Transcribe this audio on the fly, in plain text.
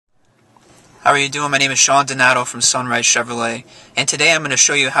How are you doing? My name is Sean Donato from Sunrise Chevrolet, and today I'm going to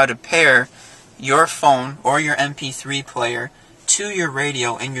show you how to pair your phone or your MP3 player to your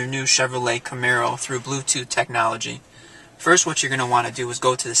radio in your new Chevrolet Camaro through Bluetooth technology. First, what you're going to want to do is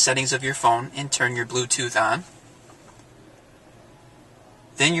go to the settings of your phone and turn your Bluetooth on.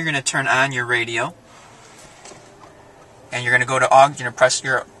 Then you're going to turn on your radio, and you're going to go to you're going to press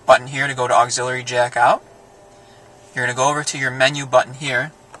your button here to go to auxiliary jack out. You're going to go over to your menu button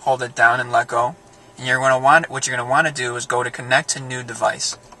here, hold it down and let go. And what you're going to want to do is go to connect to new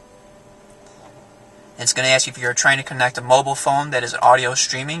device. It's going to ask you if you're trying to connect a mobile phone that is audio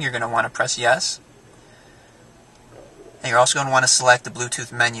streaming. You're going to want to press yes. And you're also going to want to select the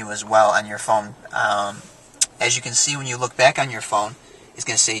Bluetooth menu as well on your phone. As you can see, when you look back on your phone, it's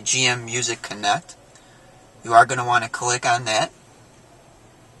going to say GM Music Connect. You are going to want to click on that.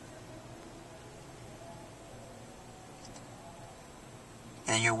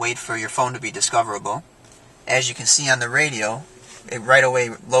 And you wait for your phone to be discoverable. As you can see on the radio, it right away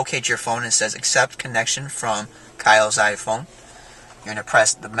locates your phone and says accept connection from Kyle's iPhone. You're going to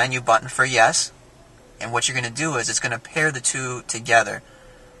press the menu button for yes, and what you're going to do is it's going to pair the two together.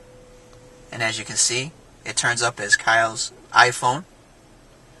 And as you can see, it turns up as Kyle's iPhone.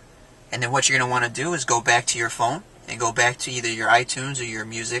 And then what you're going to want to do is go back to your phone and go back to either your iTunes or your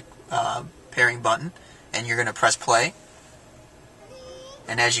music pairing button, and you're going to press play.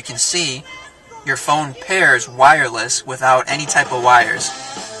 And as you can see, your phone pairs wireless without any type of wires,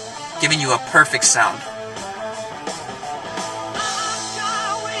 giving you a perfect sound.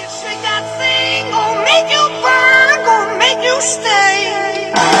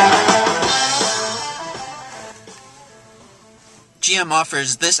 GM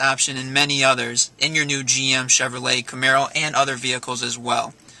offers this option and many others in your new GM Chevrolet Camaro and other vehicles as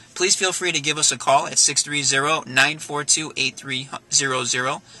well. Please feel free to give us a call at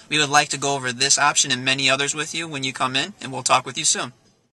 630-942-8300. We would like to go over this option and many others with you when you come in, and we'll talk with you soon.